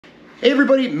Hey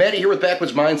everybody, Matty here with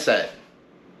Backwoods Mindset.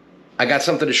 I got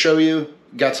something to show you,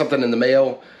 got something in the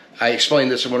mail. I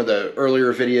explained this in one of the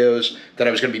earlier videos that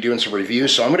I was going to be doing some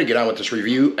reviews, so I'm going to get on with this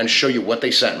review and show you what they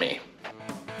sent me.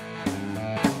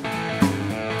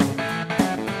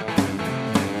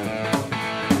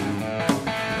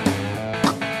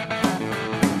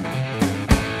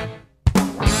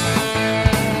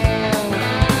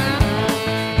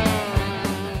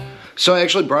 So I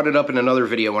actually brought it up in another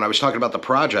video when I was talking about the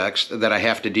projects that I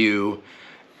have to do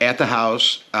at the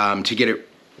house to get it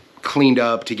cleaned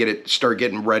up, to get it start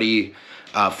getting ready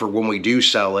for when we do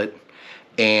sell it.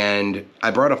 And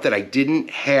I brought up that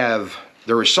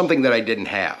there was something that I didn't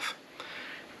have.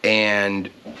 And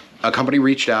a company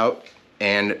reached out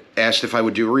and asked if I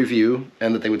would do a review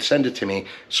and that they would send it to me.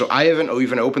 So I haven't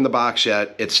even opened the box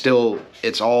yet. It's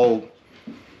all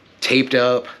taped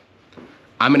up.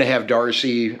 I'm gonna have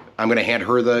Darcy, I'm gonna hand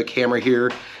her the camera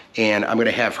here, and I'm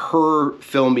gonna have her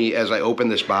film me as I open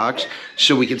this box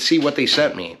so we can see what they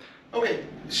sent me. Okay,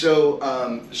 so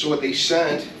what they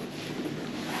sent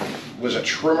was a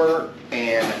trimmer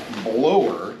and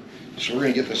blower. So we're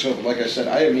gonna get this open. Like I said,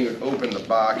 I haven't even opened the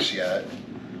box yet.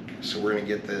 So we're gonna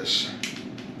get this.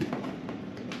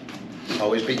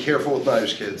 Always be careful with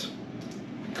knives, kids.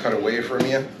 Cut away from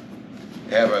you.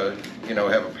 Have a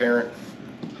parent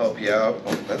help you out.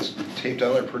 Oh, that's taped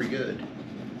down there pretty good.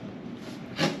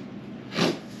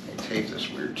 Tape this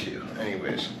weird too.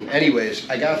 Anyways,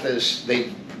 I got this.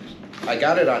 I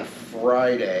got it on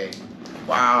Friday.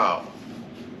 Wow,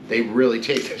 they really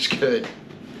taped this good.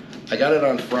 I got it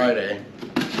on Friday,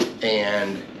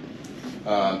 and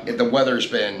the weather's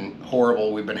been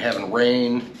horrible. We've been having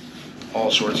rain,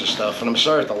 all sorts of stuff, and I'm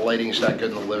sorry if the lighting's not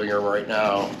good in the living room right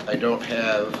now. I don't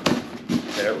have.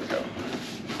 There we go.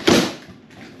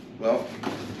 Well,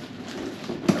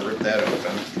 I ripped that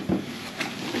open.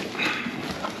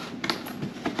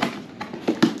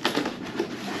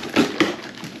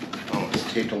 Oh, it's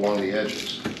taped along the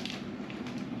edges.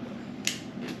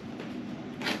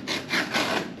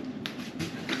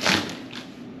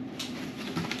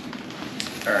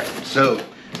 All right, so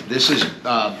this is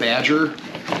Badger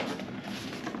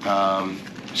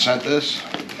sent this,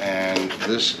 and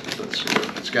this, let's see,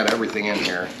 it's got everything in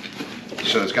here.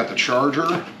 So it's got the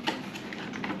charger.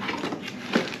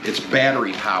 It's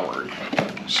battery powered.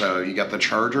 So you got the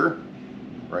charger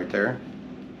right there.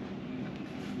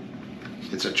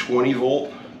 It's a 20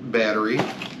 volt battery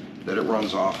that it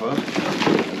runs off of.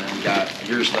 And then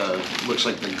here's looks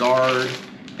like the guard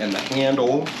and the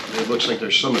handle. It looks like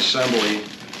there's some assembly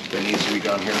that needs to be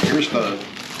done here. Here's the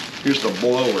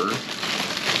blower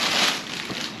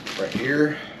right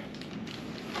here.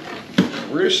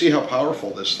 We're gonna see how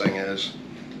powerful this thing is.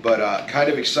 But kind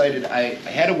of excited. I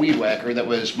had a weed whacker that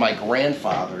was my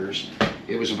grandfather's.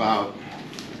 It was about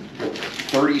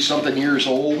 30-something years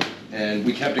old, and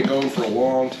we kept it going for a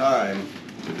long time.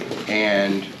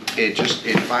 And it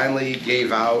finally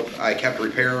gave out. I kept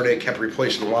repairing it, kept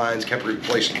replacing the lines, kept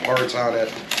replacing parts on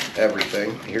it,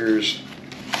 everything. Here's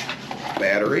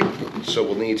battery. So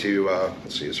we'll need to,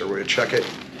 let's see, is there a way to check it?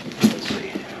 Let's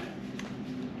see.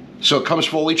 So it comes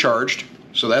fully charged,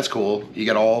 so that's cool. You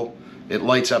get it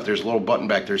lights up. There's a little button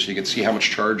back there so you can see how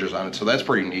much charge is on it. So that's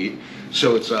pretty neat.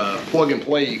 So it's a plug and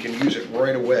play. You can use it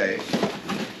right away.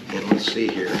 And let's see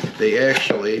here. It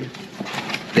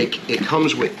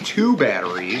comes with 2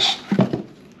 batteries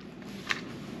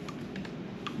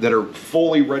that are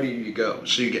fully ready to go.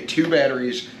 So you get 2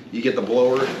 batteries, you get the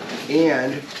blower,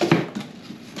 and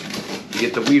you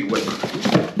get the weed whipper.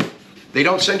 They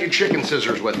don't send you chicken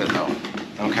scissors with it though.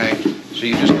 Okay? So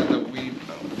you just get the weed.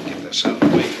 Oh, get this out of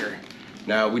the way here.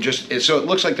 Now so it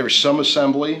looks like there's some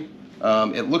assembly.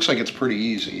 It looks like it's pretty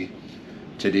easy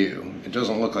to do. It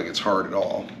doesn't look like it's hard at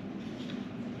all.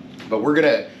 But we're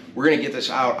gonna get this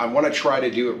out. I want to try to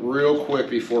do it real quick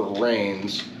before it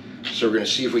rains. So we're gonna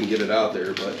see if we can get it out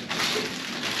there. But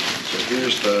so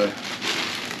here's the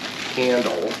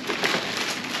handle,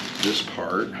 this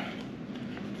part,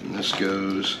 and this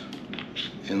goes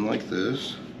in like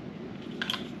this.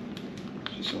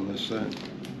 Just on this side.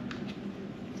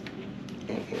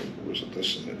 Was it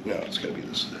this side? No, it's gotta be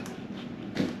this side.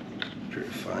 Try to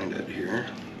find it here.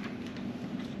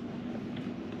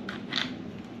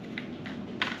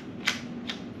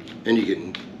 And you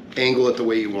can angle it the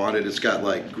way you want it. It's got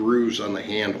like grooves on the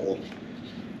handle.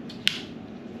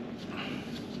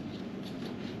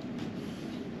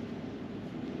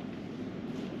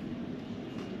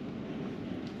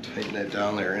 Tighten that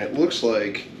down there, and it looks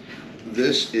like it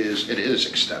is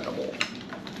extendable.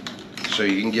 So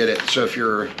you can get it, so if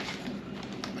you're a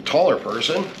taller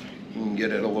person, you can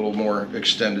get it a little more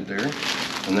extended there.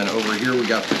 And then over here we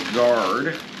got the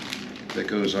guard that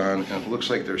goes on, and it looks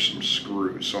like there's some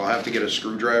screws. So I'll have to get a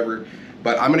screwdriver,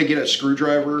 but I'm gonna get a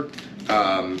screwdriver.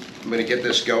 I'm gonna get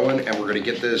this going, and we're gonna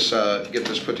get this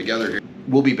put together here.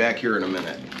 We'll be back here in a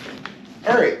minute.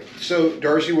 All right, so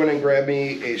Darcy went and grabbed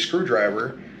me a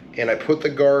screwdriver, and I put the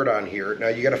guard on here. Now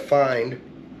you gotta find,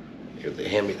 here, they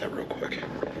hand me that real quick.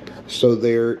 So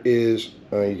there is,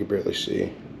 you can barely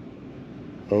see.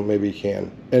 Oh, maybe you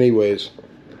can. Anyways,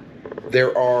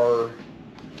 there are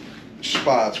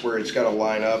spots where it's got to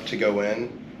line up to go in,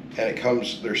 and it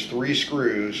comes, there's 3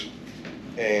 screws,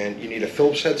 and you need a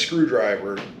Phillips head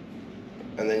screwdriver,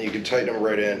 and then you can tighten them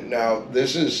right in. Now,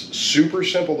 this is super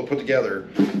simple to put together.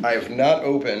 I have not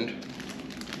opened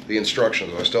the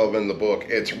instructions. I still have them in the book.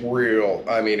 It's real,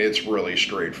 I mean, it's really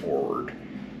straightforward.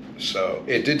 So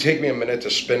it did take me a minute to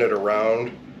spin it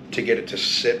around to get it to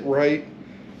sit right.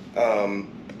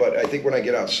 But I think when I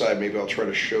get outside, maybe I'll try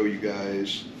to show you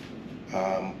guys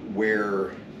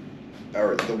where,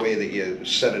 or the way that you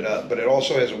set it up. But it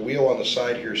also has a wheel on the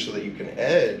side here so that you can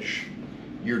edge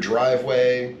your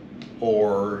driveway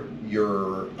or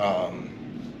your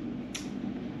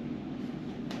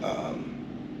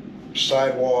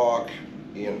sidewalk.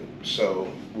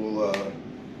 So we'll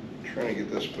try to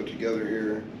get this put together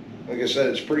here. Like I said,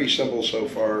 it's pretty simple so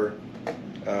far.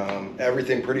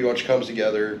 Everything pretty much comes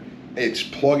together. It's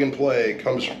plug and play,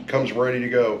 comes ready to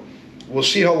go. We'll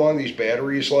see how long these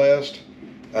batteries last.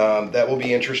 That will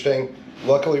be interesting.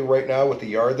 Luckily right now with the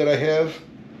yard that I have,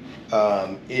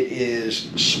 it is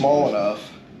small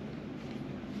enough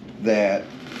that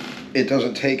it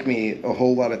doesn't take me a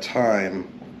whole lot of time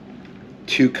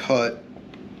to cut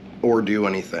or do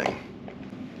anything.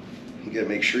 You gotta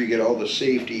make sure you get all the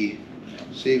safety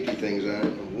things on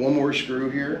it. One more screw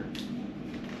here.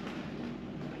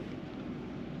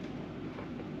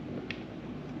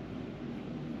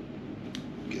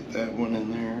 That one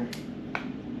in there.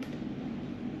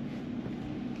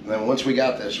 And then once we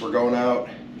got this, we're going out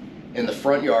in the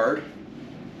front yard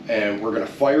and we're gonna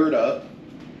fire it up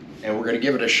and we're gonna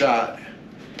give it a shot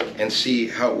and see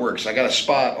how it works. I got a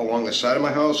spot along the side of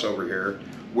my house over here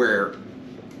where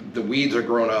the weeds are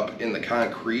growing up in the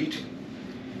concrete,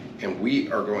 and we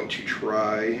are going to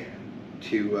try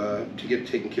to get it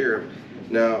taken care of.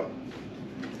 Now,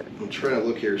 I'm trying to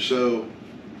look here. So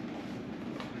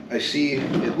I see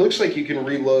it looks like you can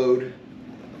reload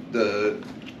the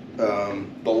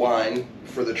line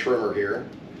for the trimmer here.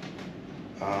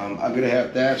 I'm gonna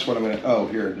have, that's what I'm gonna, oh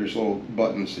here, there's little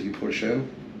buttons that you push in,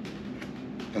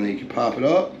 and then you can pop it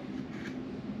up,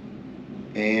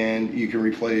 and you can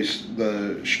replace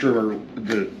the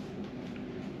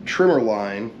trimmer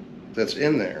line that's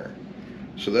in there.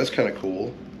 So that's kind of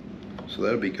cool. So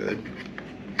that'll be good.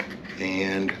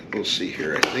 And we'll see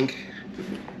here. I think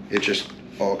it just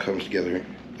all comes together.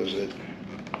 Does it?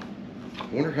 I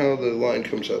wonder how the line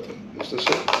comes out. Is this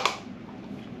it?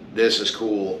 This is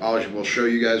cool. We'll show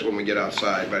you guys when we get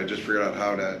outside, but I just figured out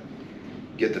how to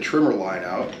get the trimmer line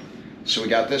out. So we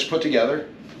got this put together.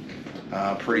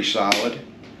 Pretty solid.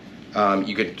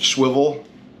 You could swivel.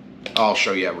 I'll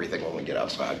show you everything when we get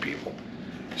outside, people.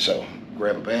 So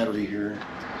grab a battery here.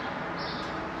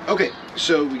 Okay,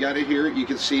 so we got it here. You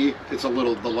can see it's the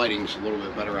lighting's a little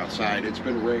bit better outside. It's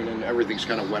been raining, everything's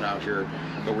kind of wet out here,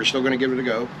 but we're still gonna give it a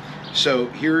go. So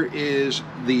here is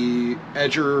the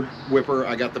edger whipper.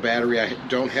 I got the battery, I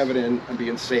don't have it in, I'm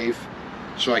being safe,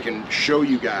 so I can show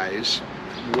you guys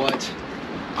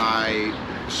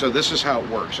so this is how it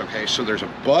works, okay? So there's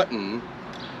a button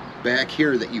back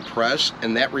here that you press,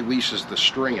 and that releases the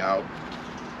string out.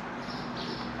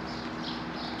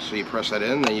 So you press that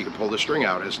in, then you can pull the string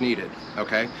out as needed,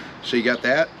 okay? So you got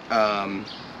that. I'm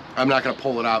not gonna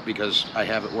pull it out because I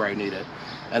have it where I need it.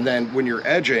 And then when you're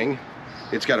edging,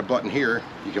 it's got a button here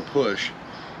you can push,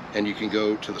 and you can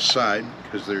go to the side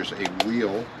because there's a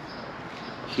wheel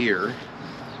here,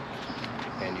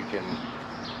 and you can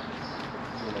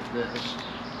go like this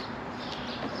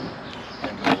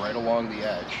and go right along the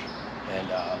edge and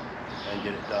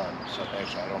get it done. So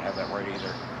actually I don't have that right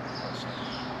either.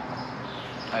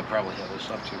 I probably have this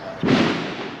up too high.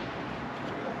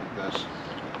 Like this.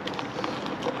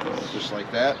 Just like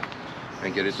that,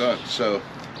 and get it done. So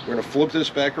we're gonna flip this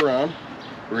back around.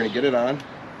 We're gonna get it on.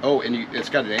 Oh, and it's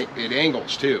got it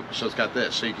angles too. So it's got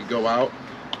this, so you can go out,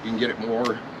 you can get it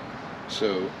more.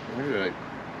 So where did I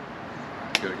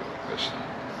gotta go like this?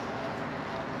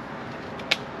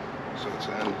 So it's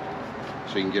in,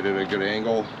 so you can get it at a good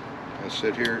angle and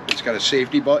sit here. It's got a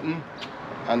safety button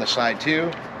on the side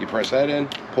too. You press that in,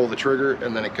 pull the trigger,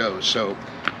 and then it goes. So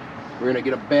we're gonna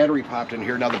get a battery popped in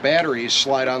here. Now the batteries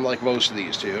slide on like most of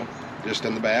these do, just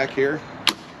in the back here.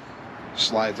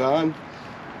 Slides on.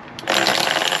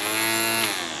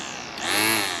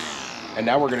 And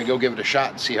now we're going to go give it a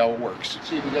shot and see how it works.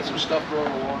 See if we got some stuff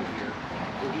going along here.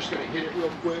 We're just going to hit it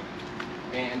real quick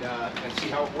and see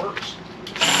how it works.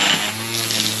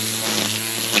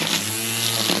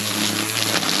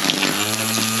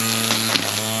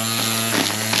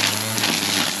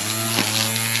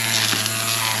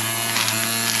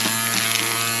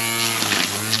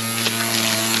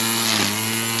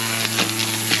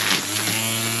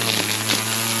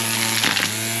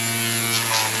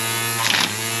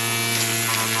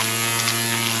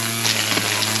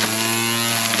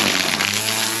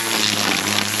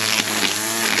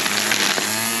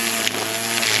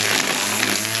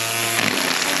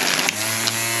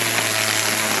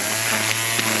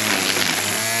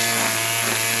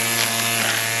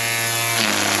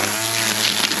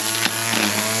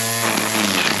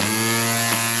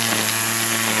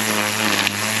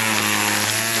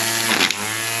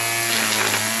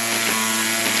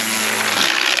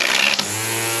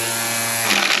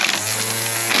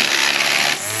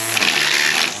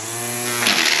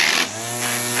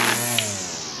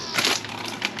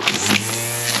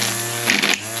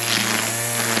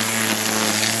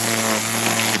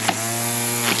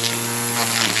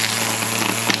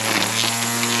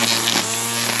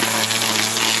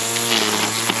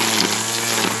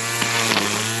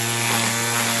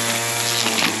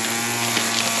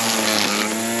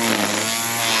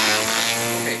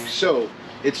 So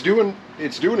it's doing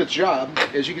its job.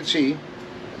 As you can see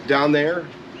down there,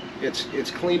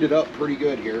 it's cleaned it up pretty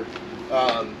good here.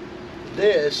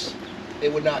 This,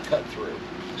 it would not cut through.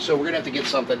 So we're gonna have to get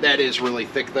something that is really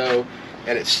thick though,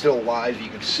 and it's still live. You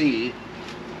can see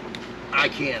I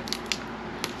can't.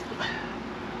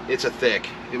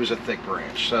 It was a thick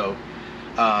branch. So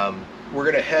we're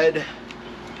gonna head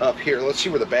up here. Let's see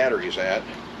where the battery's at.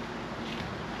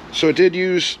 So it did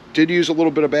use a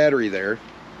little bit of battery there.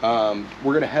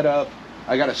 We're gonna head up.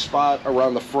 I got a spot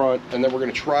around the front, and then we're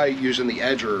gonna try using the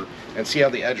edger and see how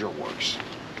the edger works.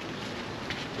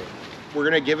 We're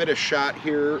gonna give it a shot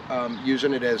here,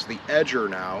 using it as the edger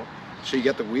now. So you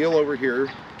got the wheel over here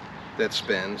that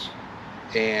spins,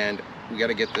 and we got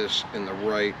to get this in the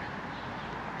right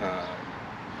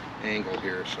angle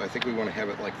here. So I think we want to have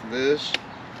it like this,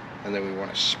 and then we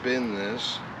want to spin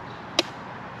this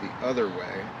the other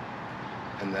way,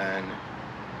 and then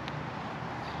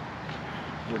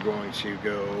we're going to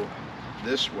go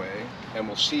this way, and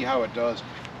we'll see how it does.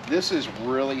 This is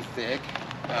really thick,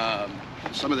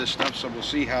 some of this stuff, so we'll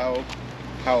see how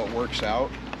it works out.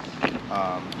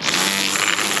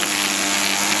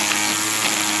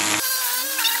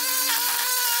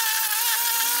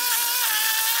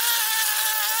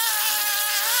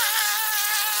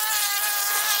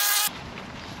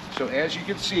 So as you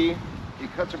can see,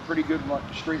 it cuts a pretty good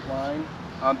straight line.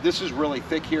 This is really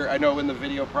thick here. I know in the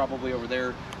video probably over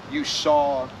there, you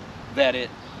saw that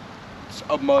it's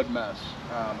a mud mess.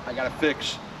 I gotta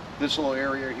fix this little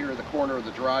area here in the corner of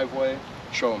the driveway.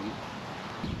 Show them.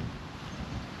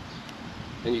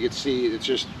 And you can see it's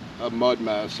just a mud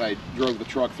mess. I drove the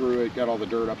truck through it, got all the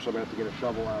dirt up, so I'm gonna have to get a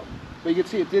shovel out. But you can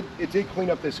see it did clean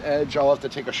up this edge. I'll have to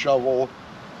take a shovel,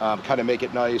 kind of make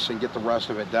it nice and get the rest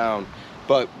of it down.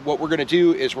 But what we're gonna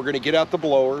do is we're gonna get out the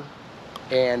blower,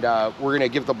 and we're gonna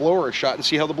give the blower a shot and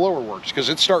see how the blower works, because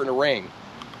it's starting to rain.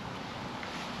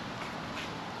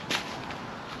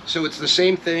 So it's the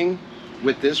same thing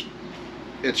with this.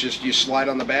 It's just you slide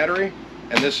on the battery,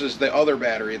 and this is the other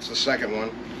battery. It's the second one.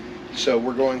 So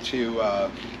we're going to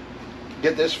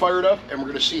get this fired up, and we're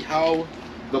gonna see how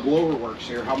the blower works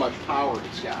here, how much power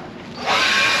it's got.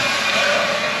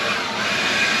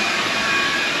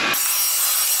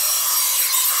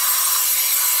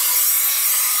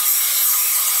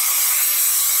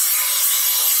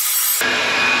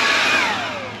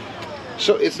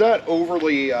 So it's not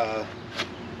overly strong.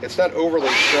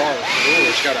 Ooh,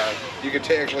 it's got a. You can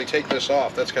actually take this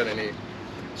off. That's kind of neat.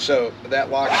 So that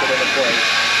locks it into place.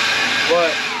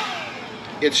 But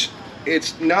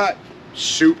it's not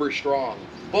super strong,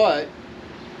 but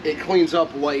it cleans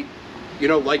up light,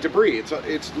 light debris.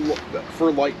 It's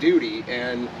for light duty,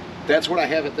 and that's what I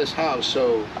have at this house.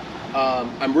 So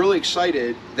I'm really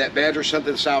excited that Badger sent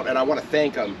this out, and I want to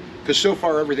thank them, because so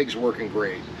far everything's working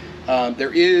great. I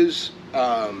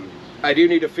do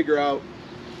need to figure out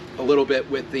a little bit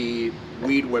with the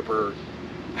weed whipper,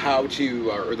 how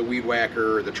to, or the weed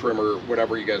whacker, or the trimmer,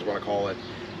 whatever you guys want to call it,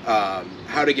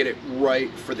 how to get it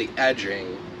right for the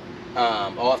edging.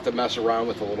 I'll have to mess around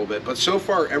with a little bit, but so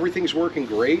far everything's working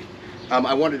great.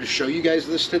 I wanted to show you guys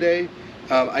this today.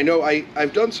 I know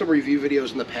I've done some review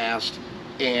videos in the past,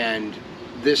 and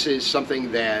this is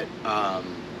something that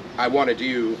I want to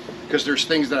do, because there's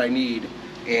things that I need,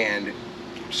 and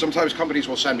sometimes companies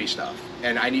will send me stuff,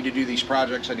 and I need to do these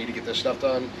projects, I need to get this stuff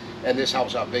done, and this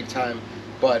helps out big time.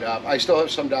 But I still have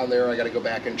some down there I got to go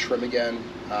back and trim again,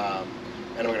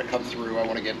 and I'm going to come through. I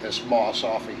want to get this moss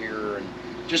off of here and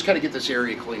just kind of get this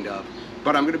area cleaned up.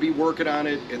 But I'm going to be working on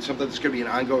it. It's something that's going to be an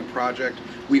ongoing project.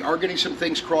 We are getting some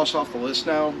things crossed off the list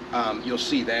now. You'll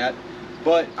see that.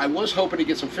 But I was hoping to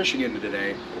get some fishing into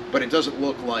today, but it doesn't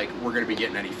look like we're going to be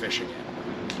getting any fishing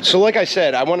in. So like I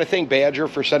said, I want to thank Badger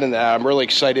for sending that. I'm really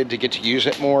excited to get to use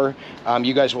it more.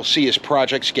 You guys will see as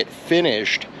projects get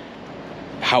finished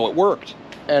how it worked.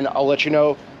 And I'll let you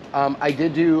know, I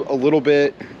did do a little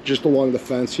bit just along the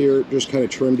fence here, just kind of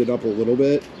trimmed it up a little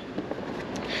bit.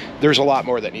 There's a lot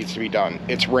more that needs to be done.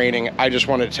 It's raining. I just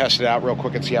wanted to test it out real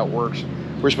quick and see how it works.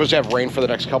 We're supposed to have rain for the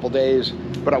next couple days,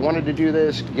 but I wanted to do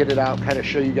this, get it out, kind of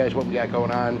show you guys what we got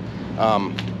going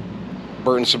on.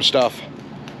 Burning some stuff,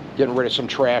 getting rid of some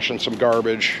trash and some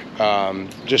garbage,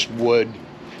 just wood,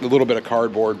 a little bit of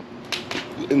cardboard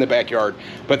in the backyard.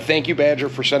 But thank you, Badger,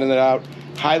 for sending that out.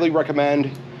 Highly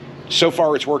recommend. So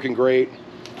far, it's working great.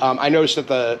 I noticed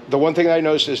that the one thing that I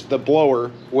noticed is the blower,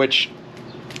 which,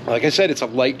 like I said, it's a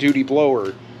light duty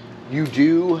blower.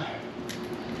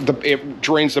 It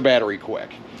drains the battery quick,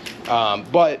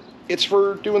 but it's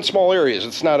for doing small areas.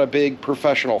 It's not a big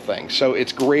professional thing, so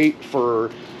it's great for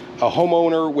a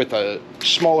homeowner with a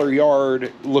smaller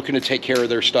yard looking to take care of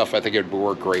their stuff. I think it would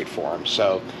work great for them.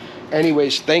 So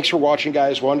anyways, thanks for watching,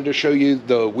 guys. Wanted to show you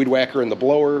the weed whacker and the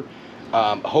blower.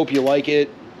 Hope you like it.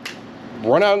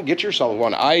 Run out and get yourself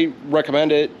one. I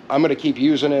recommend it. I'm going to keep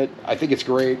using it. I think it's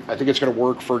great. I think it's going to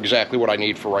work for exactly what I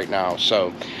need for right now.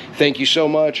 So thank you so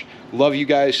much. Love you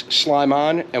guys. Slime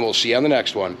on, and we'll see you on the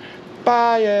next one.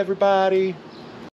 Bye, everybody.